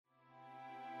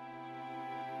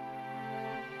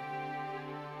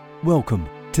Welcome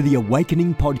to the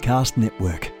Awakening Podcast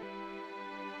Network.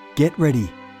 Get ready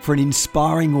for an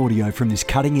inspiring audio from this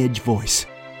cutting-edge voice.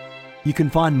 You can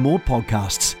find more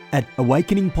podcasts at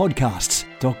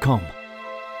awakeningpodcasts.com.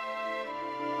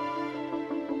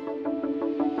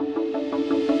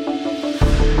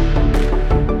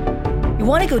 You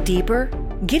want to go deeper?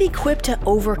 Get equipped to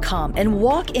overcome and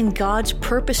walk in God's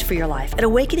purpose for your life at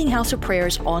Awakening House of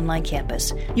Prayer's online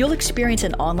campus. You'll experience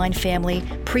an online family,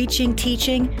 preaching,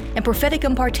 teaching, and prophetic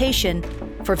impartation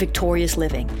for victorious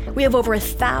living. We have over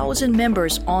 1,000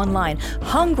 members online,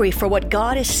 hungry for what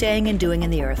God is saying and doing in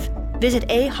the earth. Visit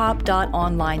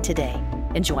ahop.online today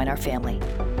and join our family.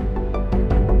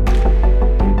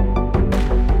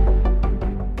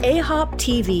 AHOP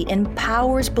TV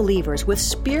empowers believers with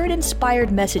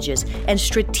Spirit-inspired messages and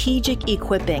strategic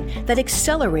equipping that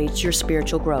accelerates your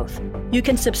spiritual growth. You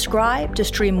can subscribe to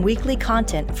stream weekly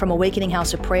content from Awakening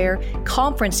House of Prayer,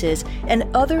 conferences, and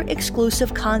other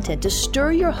exclusive content to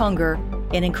stir your hunger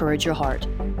and encourage your heart.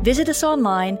 Visit us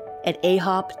online at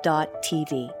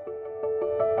ahop.tv.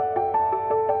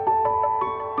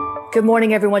 Good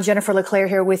morning, everyone. Jennifer LeClaire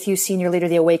here with you, Senior Leader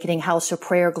of the Awakening House of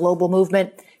Prayer Global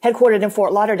Movement, headquartered in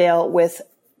Fort Lauderdale with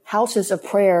houses of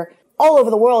prayer all over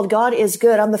the world. God is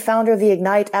good. I'm the founder of the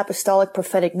Ignite Apostolic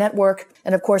Prophetic Network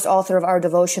and, of course, author of our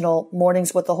devotional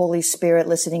Mornings with the Holy Spirit,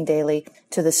 listening daily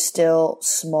to the still,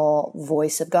 small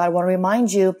voice of God. I want to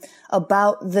remind you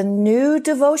about the new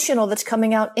devotional that's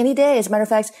coming out any day. As a matter of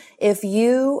fact, if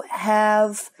you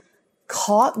have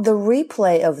caught the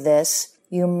replay of this,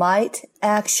 you might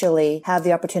actually have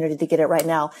the opportunity to get it right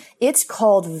now. It's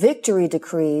called Victory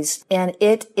Decrees, and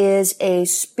it is a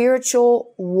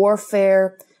spiritual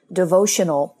warfare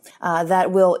devotional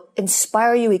that will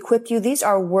inspire you, equip you. These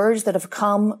are words that have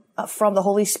come from the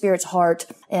Holy Spirit's heart,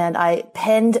 and I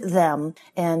penned them,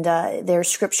 and they're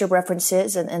scripture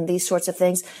references and these sorts of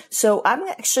things. So I'm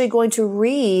actually going to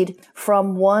read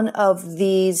from one of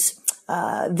these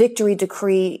Victory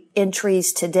Decree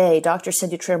entries today. Dr.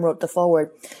 Cindy Trim wrote the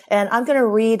foreword. And I'm going to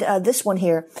read this one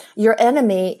here. Your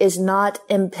enemy is not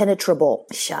impenetrable.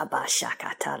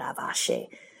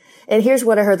 And here's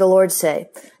what I heard the Lord say.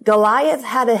 Goliath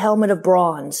had a helmet of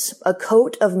bronze, a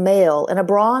coat of mail, and a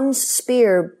bronze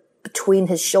spear between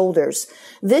his shoulders.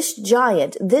 This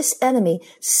giant, this enemy,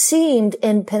 seemed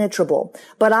impenetrable.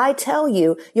 But I tell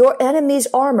you, your enemy's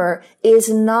armor is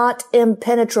not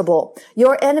impenetrable.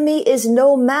 Your enemy is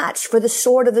no match for the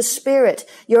sword of the Spirit.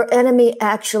 Your enemy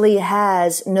actually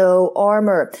has no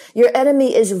armor. Your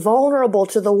enemy is vulnerable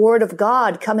to the word of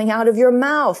God coming out of your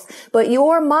mouth. But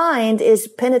your mind is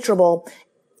penetrable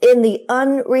in the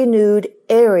unrenewed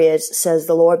areas, says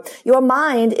the Lord. Your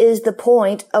mind is the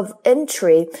point of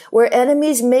entry where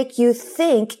enemies make you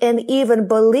think and even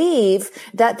believe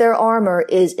that their armor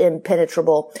is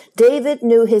impenetrable. David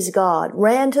knew his God,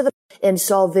 ran to the and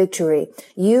saw victory.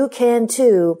 You can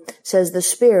too, says the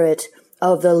Spirit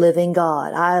of the living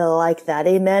God. I like that.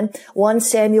 Amen. 1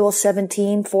 Samuel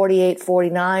 17, 48,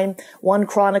 49, 1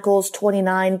 Chronicles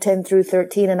 29, 10 through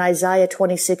 13, and Isaiah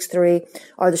 26, 3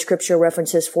 are the scripture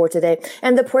references for today.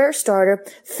 And the prayer starter,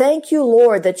 thank you,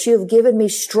 Lord, that you've given me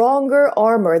stronger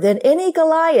armor than any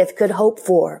Goliath could hope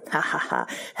for. Ha ha ha.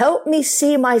 Help me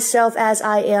see myself as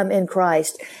I am in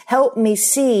Christ. Help me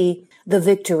see the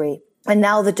victory. And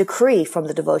now the decree from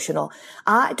the devotional.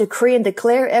 I decree and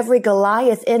declare every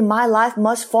Goliath in my life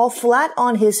must fall flat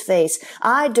on his face.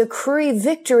 I decree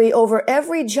victory over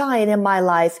every giant in my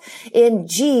life in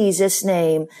Jesus'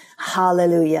 name.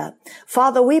 Hallelujah.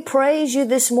 Father, we praise you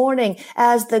this morning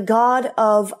as the God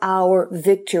of our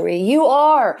victory. You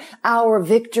are our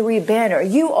victory banner.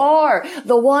 You are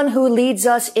the one who leads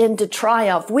us into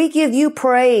triumph. We give you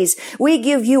praise. We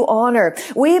give you honor.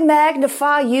 We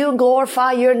magnify you and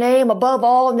glorify your name above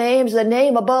all names, the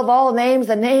name above all names,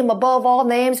 the name above all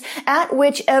names, at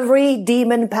which every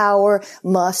demon power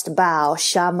must bow.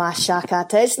 Shama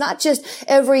Shakata. It's not just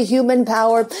every human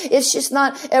power. It's just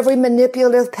not every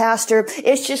manipulative pastor.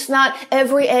 It's just not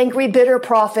every angry, bitter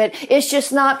prophet. It's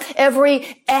just not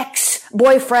every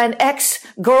ex-boyfriend,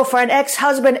 ex-girlfriend,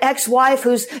 ex-husband, ex-wife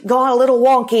who's gone a little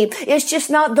wonky. It's just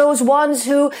not those ones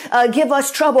who give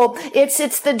us trouble.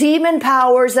 It's the demon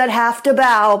powers that have to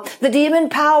bow. The demon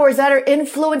powers that are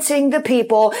influencing the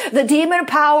people. The demon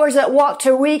powers that want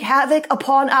to wreak havoc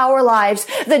upon our lives.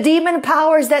 The demon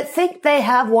powers that think they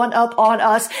have one up on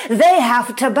us. They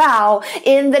have to bow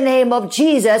in the name of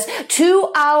Jesus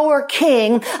to our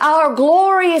King, our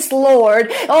glorious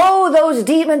Lord. Oh, those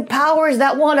demon powers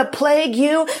that want to plague plague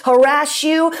you, harass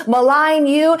you, malign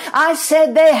you. I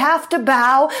said they have to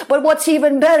bow, but what's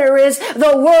even better is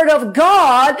the word of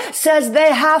God says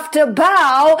they have to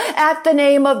bow at the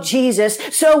name of Jesus.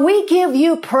 So we give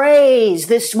you praise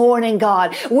this morning,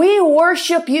 God. We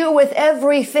worship you with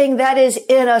everything that is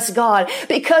in us, God,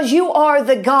 because you are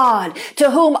the God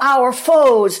to whom our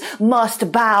foes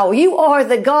must bow. You are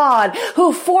the God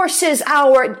who forces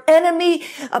our enemy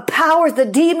powers, the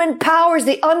demon powers,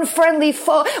 the unfriendly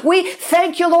foe. We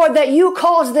thank you, Lord, that you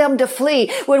cause them to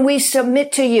flee when we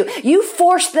submit to you. You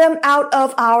force them out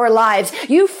of our lives.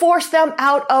 You force them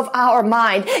out of our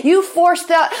mind. You force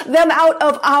them out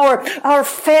of our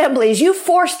families. You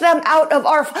force them out of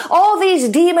all these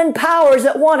demon powers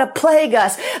that want to plague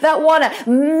us, that want to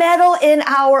meddle in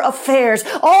our affairs.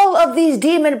 All of these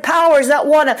demon powers that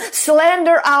want to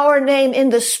slander our name in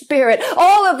the spirit.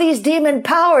 All of these demon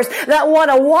powers that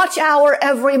want to watch our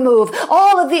every move.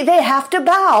 All of they have to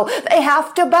bow. They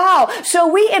have to bow. So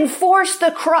we enforce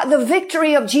the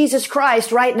victory of Jesus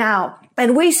Christ right now.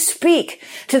 And we speak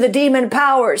to the demon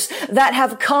powers that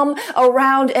have come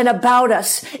around and about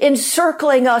us,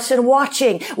 encircling us and watch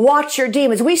your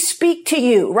demons. We speak to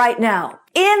you right now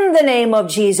in the name of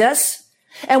Jesus.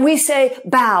 And we say,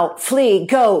 bow, flee,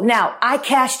 go. Now, I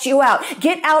cast you out.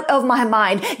 Get out of my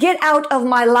mind. Get out of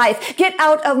my life. Get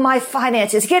out of my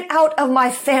finances. Get out of my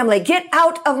family. Get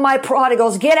out of my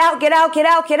prodigals. Get out, get out, get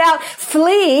out, get out.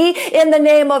 Flee in the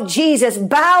name of Jesus.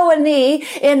 Bow a knee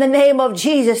in the name of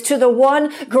Jesus to the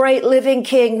one great living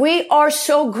King. We are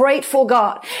so grateful,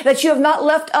 God, that you have not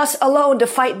left us alone to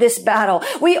fight this battle.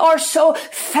 We are so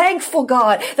thankful,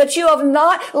 God, that you have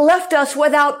not left us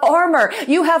without armor.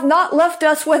 You have not left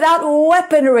us without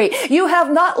weaponry. You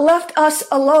have not left us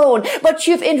alone, but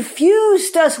you've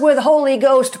infused us with Holy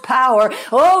Ghost power.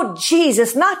 Oh,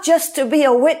 Jesus, not just to be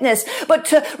a witness, but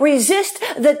to resist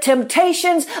the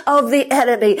temptations of the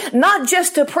enemy, not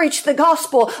just to preach the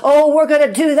gospel. Oh, we're going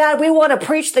to do that. We want to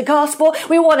preach the gospel.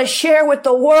 We want to share with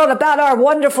the world about our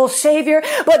wonderful Savior,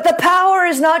 but the power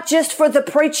is not just for the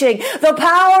preaching. The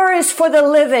power is for the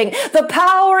living. The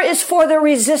power is for the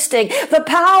resisting. The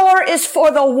power is for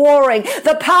the warring.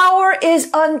 The power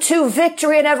is unto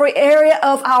victory in every area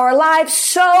of our lives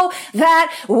so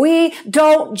that we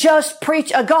don't just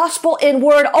preach a gospel in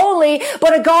word only,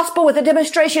 but a gospel with a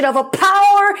demonstration of a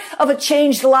power of a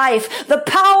changed life. The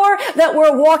power that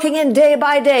we're walking in day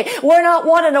by day. We're not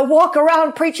wanting to walk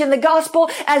around preaching the gospel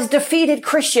as defeated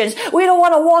Christians. We don't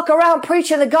want to walk around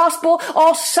preaching the gospel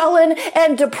all sullen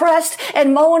and depressed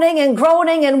and moaning and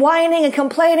groaning and whining and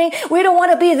complaining. We don't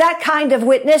want to be that kind of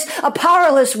witness, a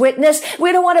powerless witness.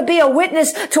 We don't want to be a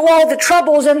witness to all the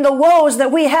troubles and the woes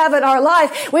that we have in our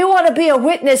life. We want to be a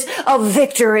witness of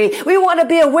victory. We want to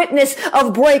be a witness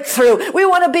of breakthrough. We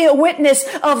want to be a witness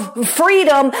of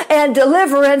freedom and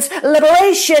deliverance,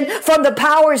 liberation from the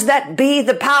powers that be,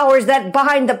 the powers that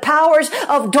bind, the powers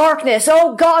of darkness.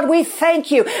 Oh God, we thank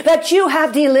you that you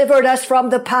have delivered us from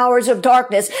the powers of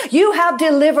darkness. You have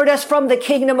delivered us from the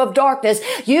kingdom of darkness.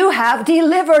 You have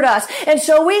delivered us. And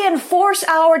so we enforce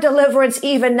our deliverance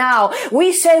even now.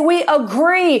 We say we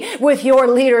agree with your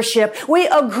leadership. We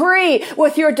agree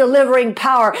with your delivering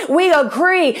power. We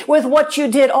agree with what you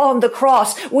did on the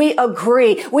cross. We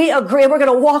agree. We agree. We're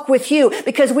going to walk with you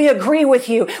because we agree with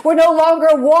you. We're no longer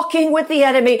walking with the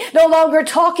enemy, no longer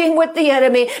talking with the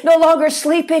enemy, no longer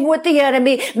sleeping with the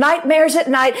enemy, nightmares at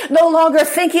night, no longer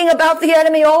thinking about the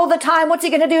enemy all the time. What's he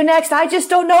going to do next? I just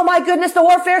don't know. My goodness, the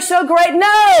warfare's so great.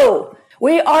 No!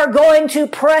 We are going to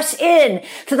press in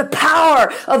to the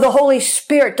power of the Holy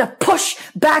Spirit to push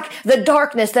back the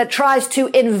darkness that tries to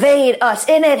invade us.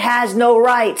 And it has no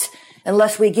right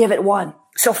unless we give it one.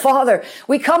 So Father,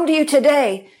 we come to you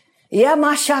today. We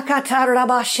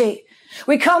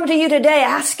come to you today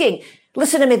asking,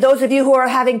 listen to me, those of you who are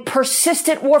having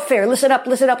persistent warfare, listen up,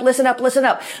 listen up, listen up, listen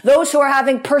up. Those who are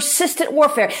having persistent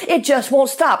warfare, it just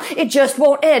won't stop. It just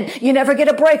won't end. You never get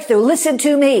a breakthrough. Listen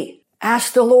to me.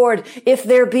 Ask the Lord if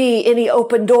there be any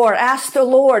open door. Ask the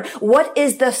Lord, what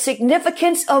is the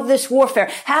significance of this warfare?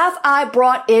 Have I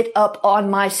brought it up on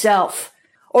myself?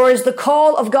 Or is the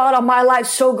call of God on my life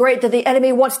so great that the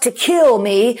enemy wants to kill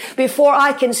me before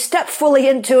I can step fully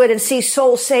into it and see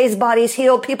souls saved, bodies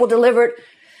healed, people delivered?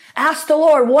 Ask the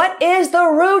Lord, what is the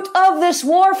root of this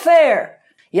warfare?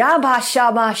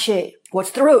 Yabashamashi.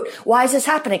 What's the root? Why is this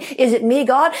happening? Is it me,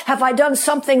 God? Have I done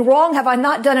something wrong? Have I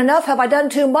not done enough? Have I done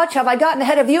too much? Have I gotten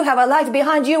ahead of you? Have I lagged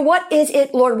behind you? What is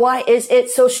it, Lord? Why is it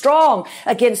so strong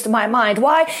against my mind?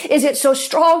 Why is it so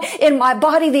strong in my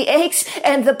body, the aches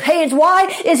and the pains?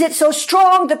 Why is it so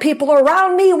strong? The people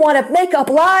around me want to make up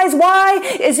lies. Why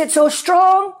is it so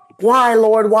strong? Why,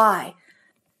 Lord? Why?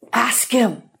 Ask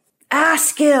him.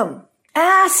 Ask him.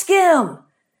 Ask him.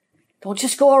 Don't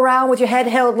just go around with your head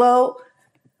held low,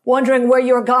 wondering where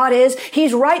your God is.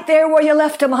 He's right there where you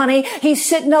left him, honey. He's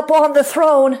sitting up on the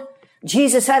throne.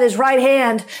 Jesus at his right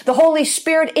hand. The Holy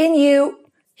Spirit in you.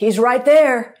 He's right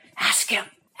there. Ask him.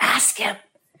 Ask him.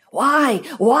 Why?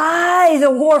 Why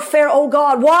the warfare, oh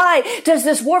God? Why does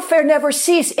this warfare never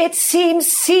cease? It seems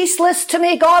ceaseless to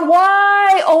me, God.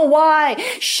 Why? Oh, why?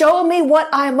 Show me what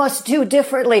I must do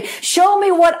differently. Show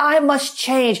me what I must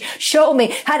change. Show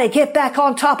me how to get back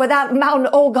on top of that mountain,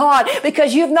 oh God,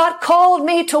 because you've not called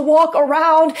me to walk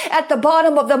around at the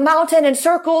bottom of the mountain in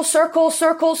circles, circles,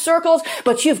 circles, circles,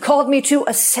 but you've called me to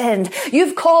ascend.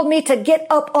 You've called me to get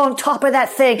up on top of that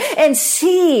thing and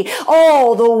see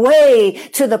all the way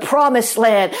to the promised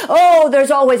land. Oh, there's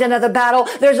always another battle.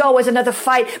 There's always another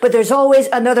fight, but there's always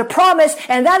another promise.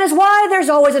 And that is why there's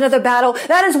always another battle.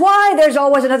 That is why there's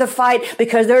always another fight,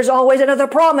 because there's always another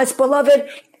promise. Beloved,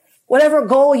 whatever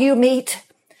goal you meet,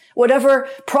 whatever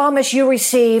promise you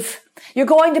receive, you're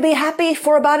going to be happy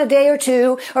for about a day or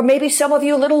two, or maybe some of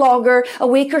you a little longer, a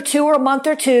week or two or a month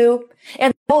or two.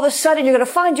 And all of a sudden you're going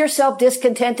to find yourself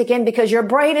discontent again because your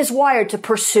brain is wired to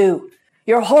pursue.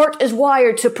 Your heart is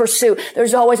wired to pursue.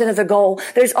 There's always another goal.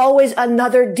 There's always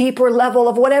another deeper level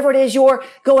of whatever it is you're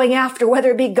going after,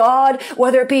 whether it be God,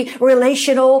 whether it be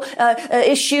relational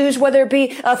issues, whether it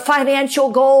be financial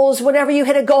goals. Whenever you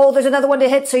hit a goal, there's another one to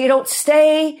hit, so you don't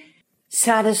stay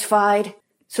satisfied.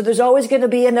 So there's always going to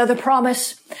be another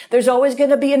promise. There's always going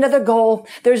to be another goal.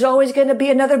 There's always going to be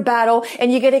another battle.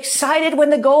 And you get excited when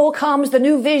the goal comes, the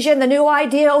new vision, the new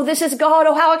idea. Oh, this is God.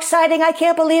 Oh, how exciting. I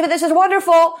can't believe it. This is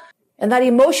wonderful. And that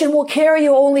emotion will carry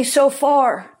you only so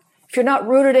far. If you're not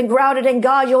rooted and grounded in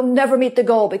God, you'll never meet the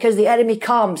goal, because the enemy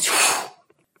comes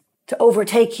to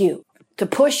overtake you, to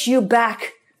push you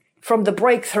back from the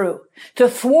breakthrough, to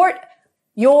thwart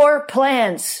your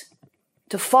plans,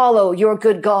 to follow your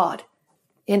good God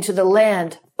into the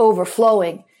land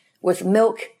overflowing with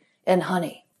milk and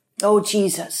honey. Oh,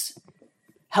 Jesus,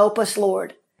 help us,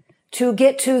 Lord, to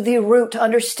get to the root, to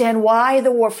understand why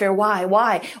the warfare,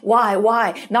 why?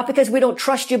 Not because we don't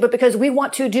trust you, but because we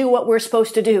want to do what we're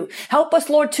supposed to do. Help us,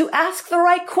 Lord, to ask the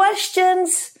right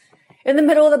questions in the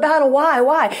middle of the battle.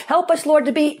 Why? Help us, Lord,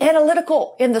 to be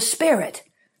analytical in the Spirit,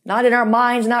 not in our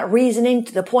minds, not reasoning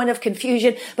to the point of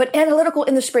confusion, but analytical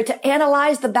in the Spirit, to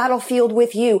analyze the battlefield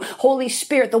with you. Holy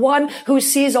Spirit, the one who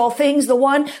sees all things, the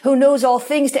one who knows all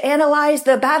things, to analyze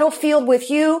the battlefield with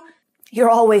you. You're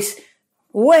always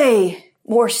way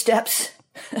more steps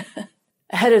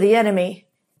ahead of the enemy,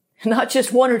 not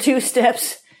just one or two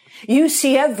steps. You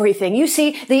see everything. You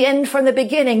see the end from the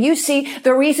beginning. You see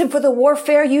the reason for the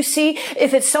warfare. You see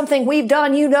if it's something we've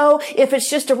done, you know, if it's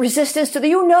just a resistance to the,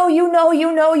 you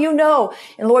know.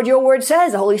 And Lord, your word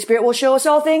says the Holy Spirit will show us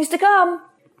all things to come.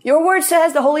 Your word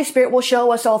says the Holy Spirit will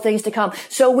show us all things to come.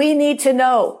 So we need to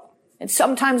know. And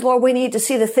sometimes, Lord, we need to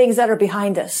see the things that are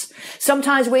behind us.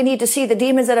 Sometimes we need to see the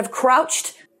demons that have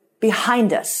crouched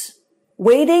behind us,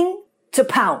 waiting to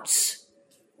pounce,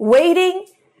 waiting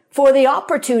for the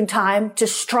opportune time to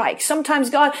strike. Sometimes,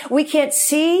 God, we can't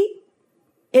see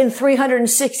in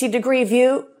 360-degree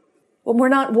view when we're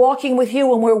not walking with you,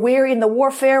 when we're weary in the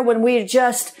warfare, when we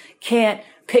just can't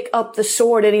pick up the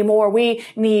sword anymore. We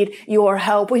need your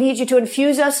help. We need you to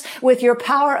infuse us with your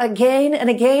power again and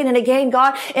again and again,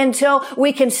 God, until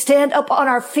we can stand up on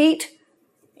our feet,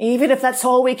 even if that's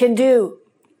all we can do,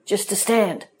 just to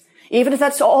stand. Even if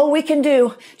that's all we can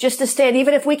do, just to stand.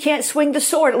 Even if we can't swing the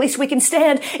sword, at least we can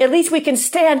stand. At least we can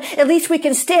stand. At least we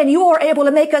can stand. You are able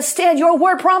to make us stand. Your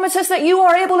word promises that you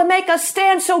are able to make us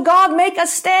stand. So God, make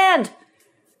us stand.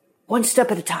 One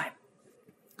step at a time.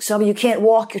 Some of you can't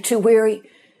walk. You're too weary.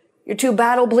 You're too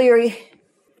battle bleary.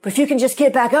 But if you can just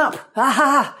get back up,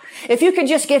 if you can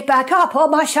just get back up, oh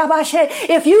my shabash,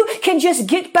 if you can just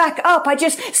get back up, I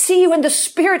just see you in the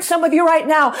Spirit, some of you right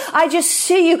now. I just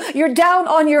see you. You're down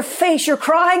on your face. You're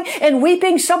crying and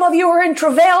weeping. Some of you are in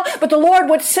travail, but the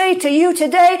Lord would say to you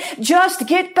today, just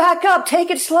get back up. Take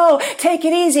it slow. Take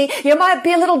it easy. You might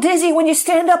be a little dizzy when you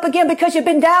stand up again because you've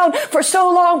been down for so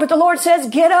long, but the Lord says,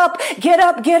 get up, get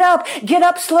up, get up, get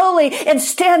up slowly and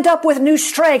stand up with new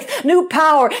strength, new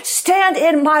power. Stand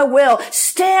in my will.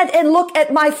 Stand and look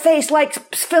at my face like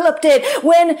Philip did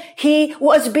when he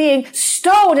was being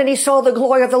stoned and he saw the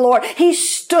glory of the Lord. He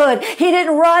stood. He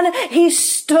didn't run. He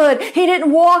stood. He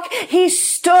didn't walk. He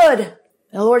stood.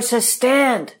 The Lord says,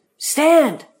 stand,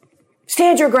 stand,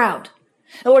 stand your ground.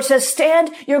 The Lord says, stand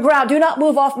your ground. Do not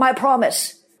move off my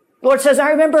promise. The Lord says, I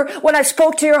remember when I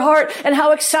spoke to your heart and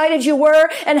how excited you were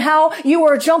and how you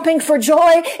were jumping for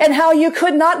joy and how you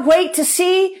could not wait to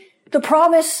see the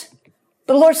promise.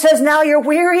 The Lord says, now you're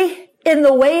weary in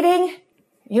the waiting.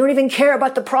 You don't even care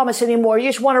about the promise anymore. You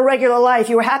just want a regular life.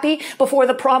 You were happy before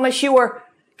the promise. You were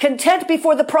content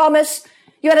before the promise.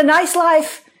 You had a nice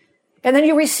life. And then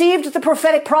you received the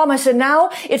prophetic promise, and now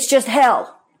it's just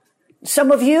hell.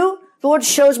 Some of you, the Lord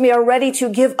shows me, are ready to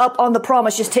give up on the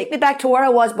promise. Just take me back to where I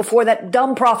was before that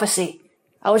dumb prophecy.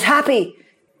 I was happy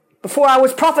before I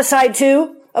was prophesied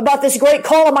to about this great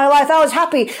call in my life. I was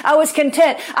happy. I was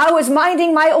content. I was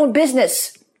minding my own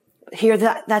business. But here,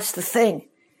 that's the thing.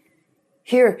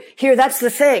 Here, that's the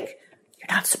thing.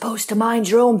 You're not supposed to mind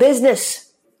your own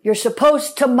business. You're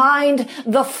supposed to mind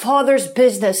the Father's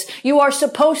business. You are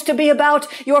supposed to be about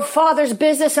your Father's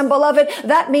business. And beloved,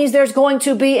 that means there's going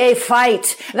to be a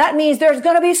fight. That means there's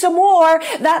going to be some war.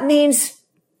 That means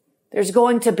there's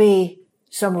going to be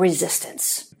some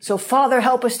resistance. So Father,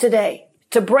 help us today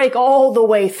to break all the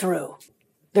way through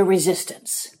the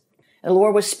resistance. And the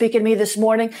Lord was speaking to me this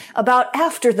morning about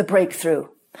after the breakthrough.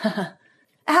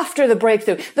 After the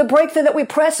breakthrough that we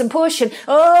press and push and,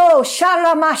 war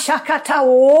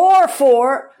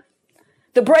for,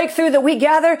 the breakthrough that we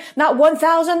gather, not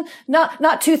 1,000,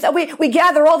 not 2,000. We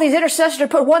gather all these intercessors to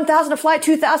put 1,000 to flight,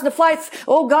 2,000 to flight.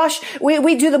 Oh gosh,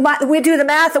 we do the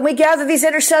math and we gather these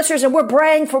intercessors and we're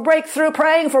praying for breakthrough.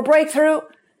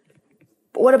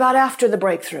 But what about after the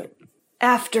breakthrough?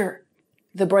 After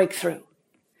the breakthrough.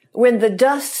 When the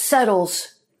dust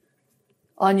settles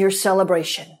on your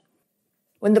celebration.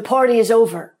 When the party is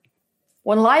over,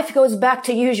 when life goes back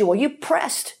to usual, you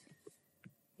pressed.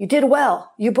 You did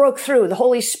well. You broke through. The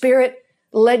Holy Spirit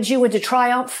led you into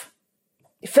triumph.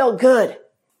 You felt good.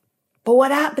 But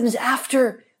what happens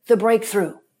after the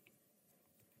breakthrough?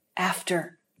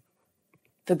 After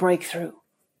the breakthrough.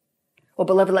 Well,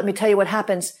 beloved, let me tell you what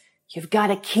happens. You've got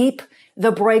to keep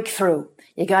the breakthrough.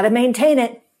 You got to maintain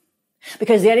it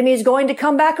because the enemy is going to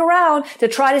come back around to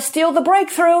try to steal the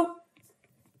breakthrough.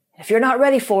 If you're not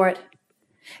ready for it,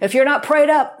 if you're not prayed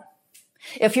up,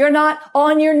 if you're not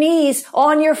on your knees,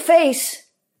 on your face,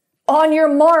 on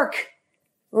your mark,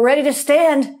 ready to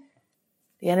stand,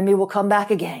 the enemy will come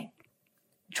back again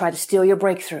and try to steal your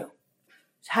breakthrough.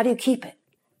 So how do you keep it?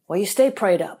 Well, you stay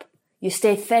prayed up. You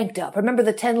stay thanked up. Remember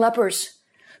the 10 lepers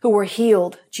who were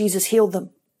healed. Jesus healed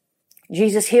them.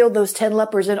 Jesus healed those 10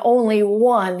 lepers and only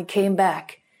one came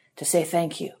back to say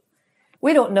thank you.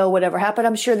 We don't know whatever happened.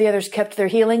 I'm sure the others kept their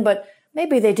healing, but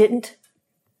maybe they didn't.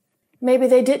 Maybe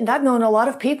they didn't. I've known a lot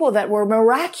of people that were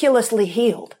miraculously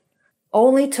healed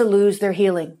only to lose their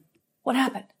healing. What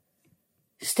happened?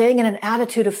 Staying in an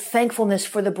attitude of thankfulness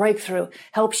for the breakthrough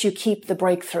helps you keep the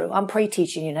breakthrough. I'm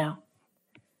teaching you now.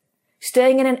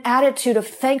 Staying in an attitude of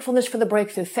thankfulness for the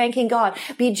breakthrough, thanking God.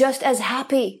 Be just as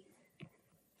happy.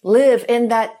 Live in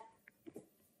that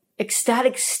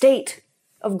ecstatic state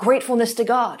of gratefulness to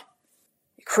God.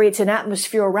 It creates an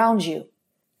atmosphere around you,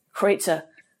 creates a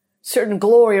certain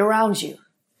glory around you.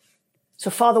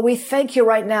 So Father, we thank you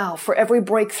right now for every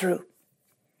breakthrough.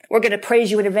 We're going to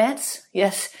praise you in advance.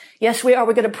 Yes, we are.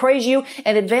 We're going to praise you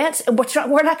in advance. And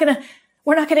we're not going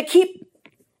to keep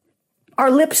our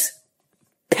lips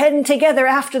penned together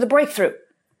after the breakthrough.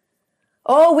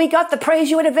 Oh, we got the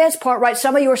praise you in advance part right.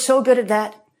 Some of you are so good at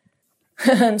that.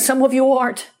 And some of you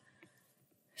aren't.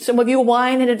 Some of you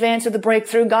whine in advance of the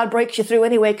breakthrough. God breaks you through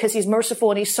anyway because he's merciful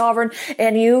and he's sovereign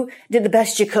and you did the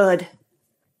best you could.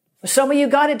 Some of you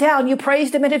got it down. You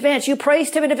praised him in advance. You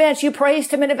praised him in advance. You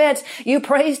praised him in advance. You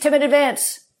praised him in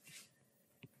advance.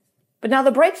 But now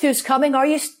the breakthrough's coming. Are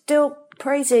you still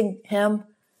praising him?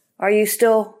 Are you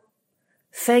still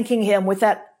thanking him with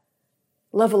that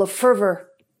level of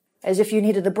fervor as if you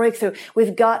needed the breakthrough?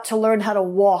 We've got to learn how to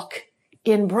walk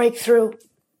in breakthrough.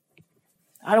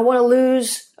 I don't want to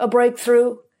lose a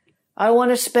breakthrough. I don't want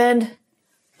to spend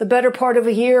the better part of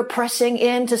a year pressing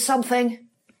into something,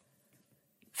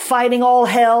 fighting all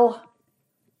hell,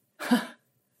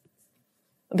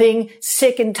 being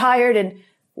sick and tired and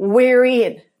weary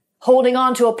and holding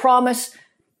on to a promise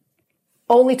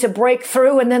only to break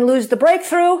through and then lose the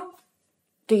breakthrough.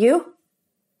 Do you?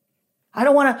 I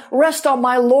don't want to rest on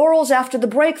my laurels after the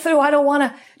breakthrough. I don't want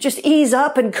to just ease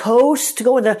up and coast,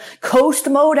 go into coast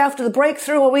mode after the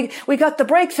breakthrough. Well, we got the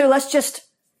breakthrough.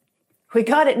 We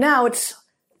got it now. It's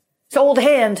old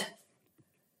hand.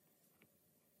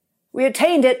 We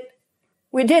attained it.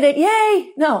 We did it.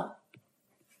 Yay. No.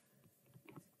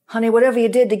 Honey, whatever you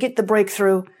did to get the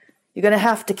breakthrough, you're going to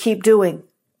have to keep doing.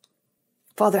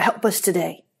 Father, help us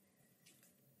today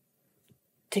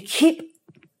to keep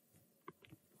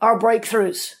our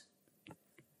breakthroughs,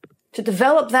 to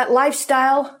develop that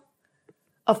lifestyle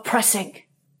of pressing,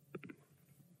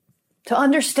 to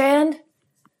understand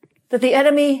that the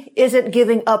enemy isn't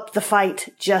giving up the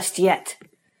fight just yet,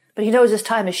 but he knows his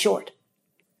time is short.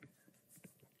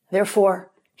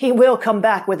 Therefore, he will come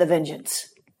back with a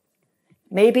vengeance,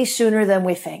 maybe sooner than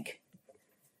we think.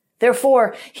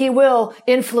 Therefore, he will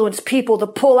influence people to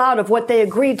pull out of what they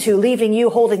agreed to, leaving you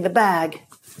holding the bag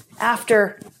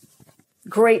after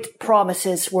great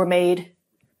promises were made.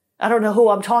 I don't know who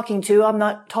I'm talking to. I'm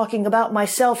not talking about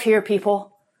myself here,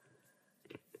 people.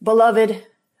 Beloved,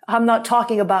 I'm not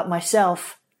talking about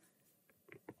myself.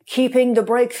 Keeping the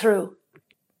breakthrough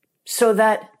so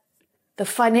that the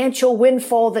financial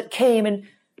windfall that came and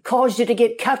caused you to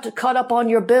get caught up on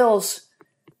your bills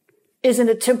isn't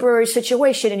a temporary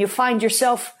situation, and you find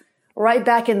yourself right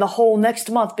back in the hole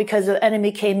next month because the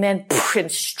enemy came in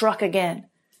and struck again.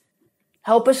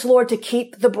 Help us, Lord, to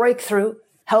keep the breakthrough.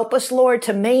 Help us, Lord,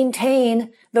 to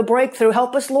maintain the breakthrough.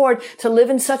 Help us, Lord, to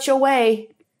live in such a way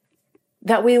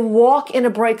that we walk in a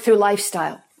breakthrough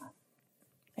lifestyle.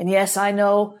 And yes, I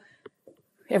know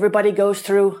everybody goes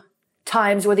through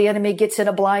times where the enemy gets in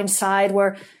a blind side,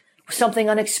 where something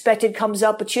unexpected comes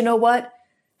up. But you know what?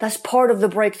 That's part of the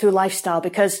breakthrough lifestyle,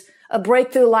 because a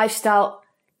breakthrough lifestyle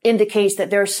indicates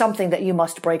that there's something that you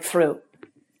must break through.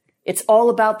 It's all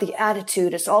about the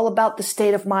attitude. It's all about the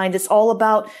state of mind. It's all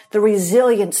about the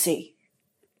resiliency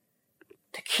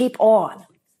to keep on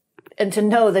and to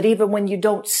know that even when you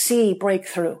don't see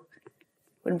breakthrough,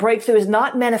 when breakthrough is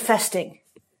not manifesting,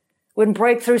 when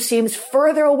breakthrough seems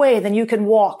further away than you can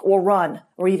walk or run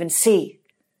or even see,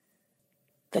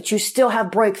 that you still have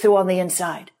breakthrough on the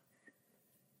inside.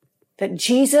 That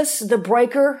Jesus, the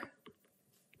breaker,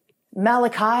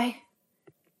 Malachi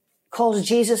calls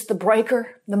Jesus the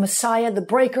breaker, the Messiah, the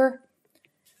breaker.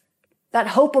 That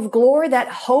hope of glory, that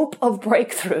hope of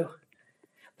breakthrough.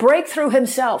 Breakthrough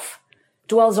himself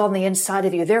dwells on the inside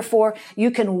of you. Therefore,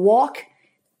 you can walk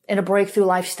in a breakthrough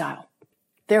lifestyle.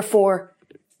 Therefore,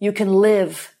 you can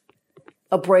live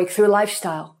a breakthrough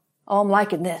lifestyle. Oh, I'm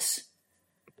liking this.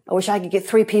 I wish I could get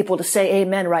 3 people to say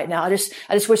amen right now. I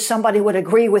just wish somebody would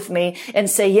agree with me and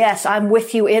say, yes, I'm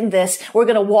with you in this. We're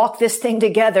going to walk this thing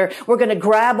together. We're going to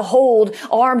grab hold,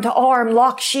 arm to arm,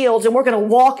 lock shields, and we're going to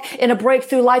walk in a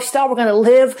breakthrough lifestyle. We're going to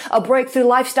live a breakthrough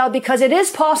lifestyle, because it is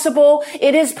possible.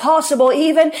 It is possible.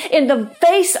 Even in the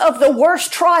face of the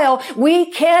worst trial, we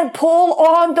can pull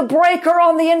on the breaker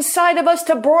on the inside of us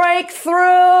to break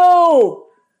through.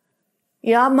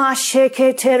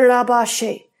 Yamasheke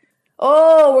terabashe.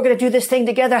 Oh, we're going to do this thing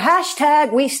together.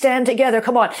 Hashtag we stand together.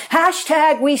 Come on.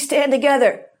 Hashtag we stand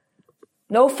together.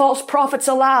 No false prophets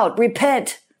allowed.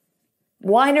 Repent.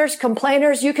 Whiners,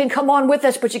 complainers, you can come on with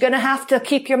us, but you're going to have to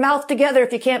keep your mouth together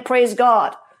if you can't praise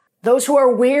God. Those who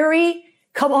are weary,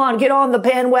 come on, get on the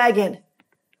bandwagon.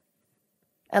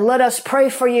 And let us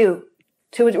pray for you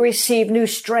to receive new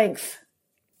strength.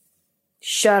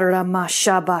 Sharama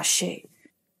shabashe.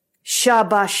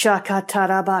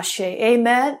 Shabashakatarabashe.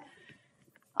 Amen.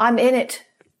 I'm in it.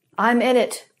 I'm in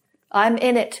it. I'm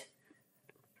in it.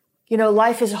 You know,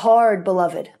 life is hard,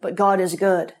 beloved, but God is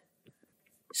good.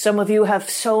 Some of you have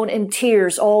sown in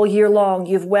tears all year long.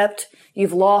 You've wept,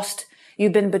 you've lost,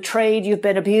 you've been betrayed, you've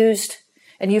been abused,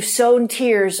 and you've sown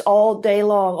tears all day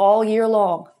long, all year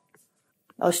long.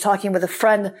 I was talking with a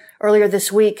friend earlier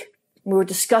this week. We were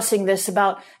discussing this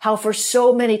about how for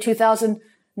so many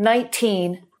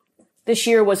 2019, this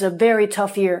year was a very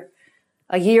tough year,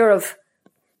 a year of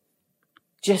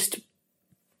just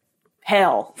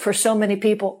hell for so many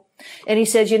people. And he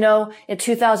said, you know, in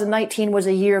 2019 was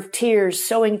a year of tears,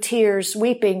 sowing tears,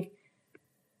 weeping.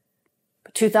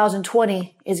 But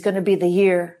 2020 is going to be the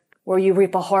year where you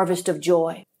reap a harvest of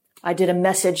joy. I did a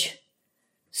message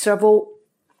several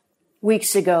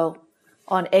weeks ago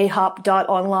on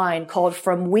ahop.online called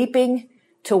From Weeping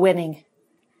to Winning.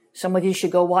 Some of you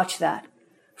should go watch that.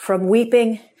 From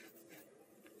weeping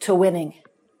to winning.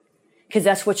 Because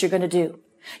that's what you're going to do.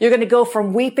 You're going to go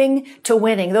from weeping to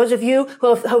winning. Those of you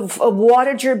who have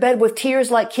watered your bed with tears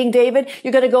like King David,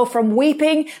 you're going to go from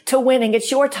weeping to winning.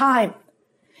 It's your time.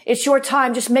 It's your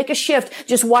time. Just make a shift.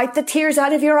 Just wipe the tears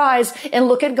out of your eyes and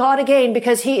look at God again,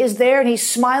 because he is there and he's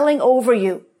smiling over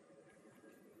you.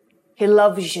 He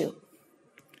loves you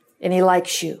and he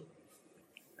likes you.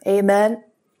 Amen.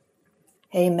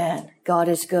 Amen. God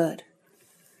is good.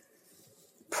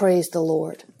 Praise the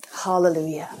Lord.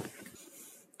 Hallelujah.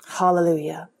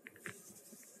 Hallelujah.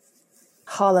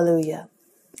 Hallelujah.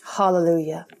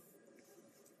 Hallelujah.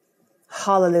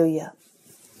 Hallelujah.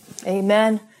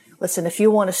 Amen. Listen, if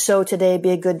you want to sow today,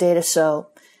 be a good day to sow.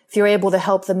 If you're able to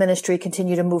help the ministry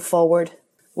continue to move forward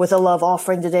with a love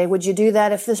offering today, would you do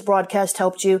that? If this broadcast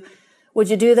helped you, would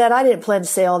you do that? I didn't plan to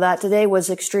say all that. Today was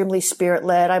extremely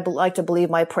spirit-led. I like to believe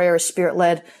my prayer is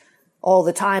spirit-led. all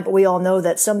the time, but we all know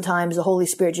that sometimes the Holy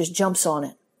Spirit just jumps on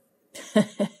it.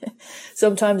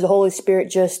 Sometimes the Holy Spirit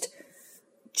just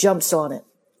jumps on it.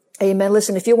 Amen.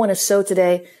 Listen, if you want to sow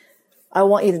today, I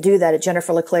want you to do that at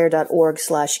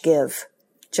jenniferleclaire.org/give.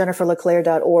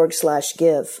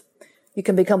 jenniferleclaire.org/give. You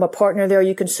can become a partner there.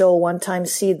 You can sow a one-time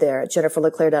seed there at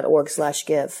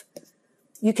jenniferleclaire.org/give.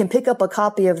 You can pick up a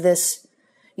copy of this.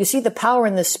 You see the power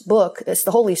in this book. It's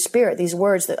the Holy Spirit, these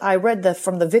words that I read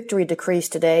from the Victory Decrees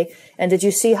today. And did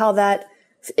you see how that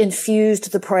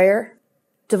infused the prayer?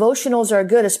 Devotionals are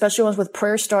good, especially ones with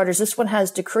prayer starters. This one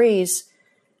has decrees.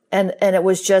 And it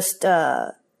was just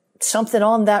something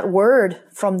on that word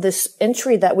from this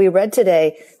entry that we read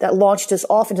today that launched us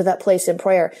off into that place in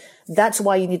prayer. That's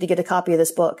why you need to get a copy of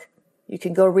this book. You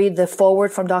can go read the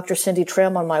foreword from Dr. Cindy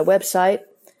Trim on my website.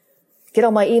 Get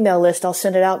on my email list. I'll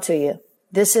send it out to you.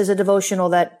 This is a devotional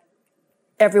that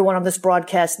everyone on this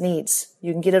broadcast needs.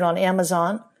 You can get it on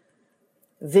Amazon.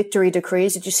 Victory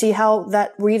Decrees. Did you see how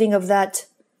that reading of that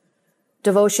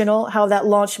devotional, how that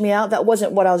launched me out? That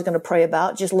wasn't what I was going to pray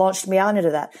about. Just launched me out into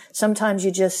that. Sometimes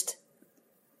you just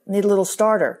need a little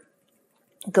starter.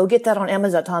 Go get that on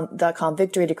Amazon.com,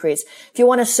 Victory Decrees. If you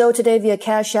want to sow today via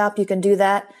Cash App, you can do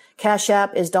that. Cash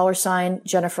App is $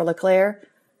 Jennifer LeClaire.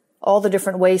 All the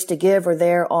different ways to give are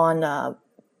there on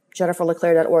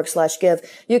jenniferleclaire.org/give.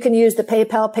 You can use the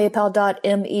PayPal,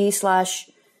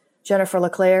 paypal.me/Jennifer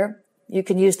LeClaire. You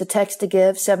can use the text to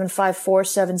give,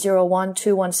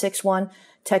 754-701-2161.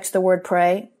 Text the word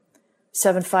pray.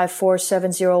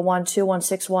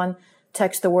 754-701-2161.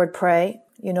 Text the word pray.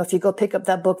 You know, if you go pick up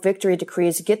that book, Victory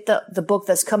Decrees, get the book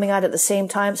that's coming out at the same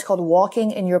time. It's called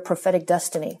Walking in Your Prophetic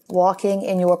Destiny. Walking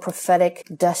in Your Prophetic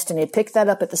Destiny. Pick that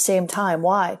up at the same time.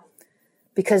 Why?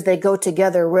 Because they go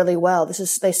together really well. This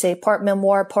is, they say, part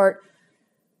memoir, part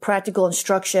practical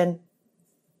instruction.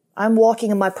 I'm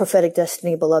walking in my prophetic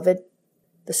destiny, beloved.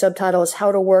 The subtitle is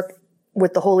How to Work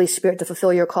with the Holy Spirit to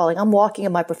Fulfill Your Calling. I'm walking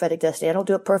in my prophetic destiny. I don't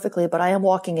do it perfectly, but I am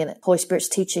walking in it. Holy Spirit's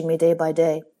teaching me day by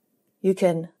day. You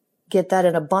can get that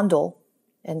in a bundle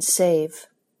and save.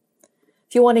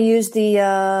 If you want to use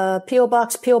the P.O.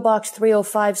 Box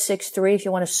 30563, if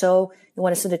you want to sow, you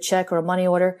want to send a check or a money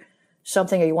order,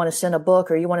 something, or you want to send a book,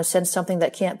 or you want to send something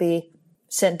that can't be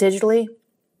sent digitally,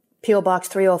 P.O. Box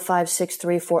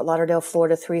 30563, Fort Lauderdale,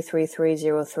 Florida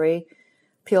 33303.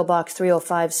 P.O. Box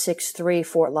 30563,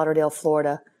 Fort Lauderdale,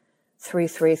 Florida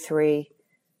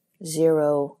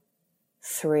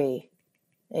 33303.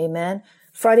 Amen.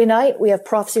 Friday night, we have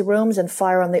Prophecy Rooms and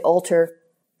Fire on the Altar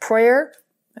prayer,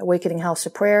 Awakening House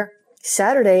of Prayer.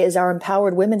 Saturday is our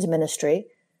Empowered Women's Ministry.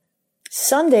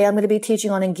 Sunday, I'm going to be teaching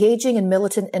on engaging in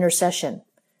militant intercession.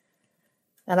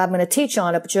 And I'm going to teach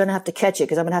on it, but you're going to have to catch it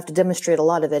because I'm going to have to demonstrate a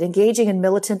lot of it. Engaging in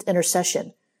militant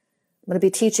intercession. I'm going to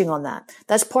be teaching on that.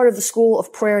 That's part of the School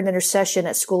of Prayer and Intercession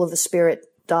at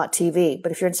schoolofthespirit.tv.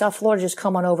 But if you're in South Florida, just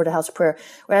come on over to House of Prayer.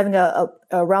 We're having a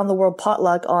around the world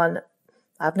potluck on,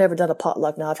 I've never done a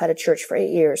potluck now. I've had a church for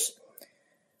 8 years.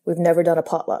 We've never done a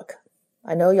potluck.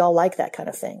 I know y'all like that kind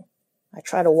of thing. I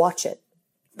try to watch it.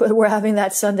 But we're having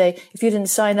that Sunday. If you didn't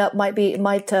sign up,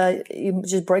 you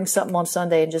just bring something on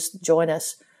Sunday and just join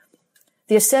us.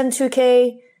 The Ascend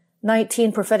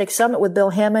 2K19 Prophetic Summit with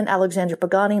Bill Hammond, Alexandra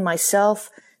Pagani, myself,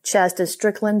 Chasta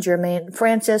Strickland, Jermaine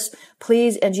Francis,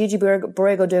 please, and Gigi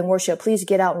Borrego doing worship. Please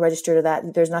get out and register to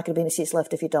that. There's not going to be any seats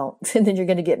left if you don't. And then you're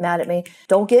going to get mad at me.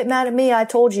 Don't get mad at me. I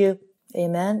told you.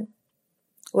 Amen.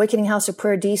 Awakening House of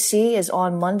Prayer DC is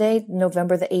on Monday,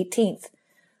 November the 18th.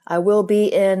 I will be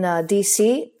in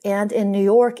DC and in New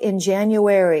York in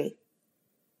January.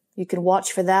 You can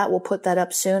watch for that. We'll put that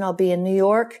up soon. I'll be in New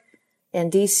York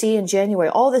and DC in January.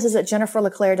 All this is at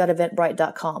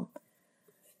jenniferleclaire.eventbrite.com.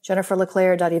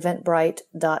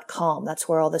 jenniferleclaire.eventbrite.com. That's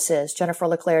where all this is.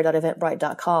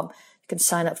 jenniferleclaire.eventbrite.com. You can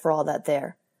sign up for all that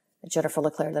there at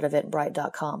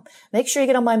jenniferleclaire.eventbrite.com. Make sure you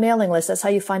get on my mailing list. That's how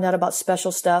you find out about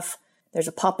special stuff. There's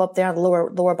a pop-up there in the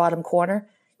lower bottom corner.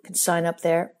 You can sign up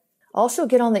there. Also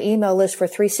get on the email list for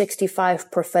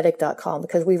 365prophetic.com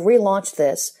because we've relaunched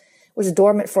this. It was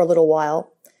dormant for a little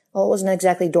while. Well, it wasn't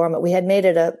exactly dormant. We had made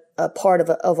it a part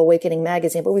of Awakening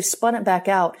magazine, but we've spun it back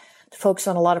out to focus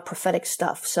on a lot of prophetic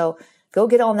stuff. So go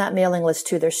get on that mailing list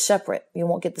too. They're separate. You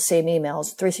won't get the same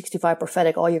emails. 365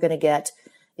 Prophetic, all you're going to get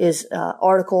is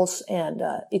articles and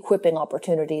equipping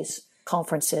opportunities,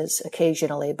 conferences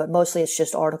occasionally, but mostly it's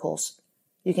just articles.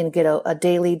 You can get a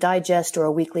daily digest or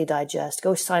a weekly digest.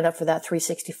 Go sign up for that,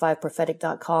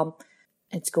 365prophetic.com.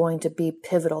 It's going to be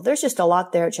pivotal. There's just a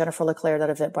lot there at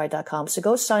jenniferleclaire.eventbrite.com. So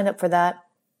go sign up for that,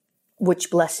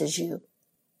 which blesses you.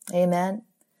 Amen.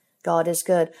 God is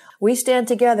good. We stand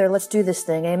together. Let's do this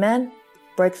thing. Amen.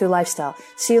 Breakthrough Lifestyle.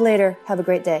 See you later. Have a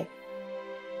great day.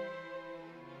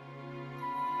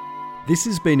 This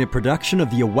has been a production of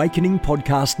the Awakening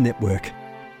Podcast Network.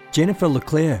 Jennifer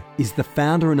Leclerc is the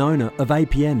founder and owner of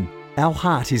APN. Our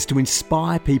heart is to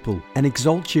inspire people and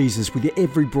exalt Jesus with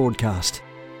every broadcast.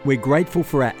 We're grateful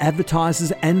for our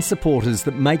advertisers and supporters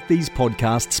that make these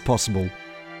podcasts possible.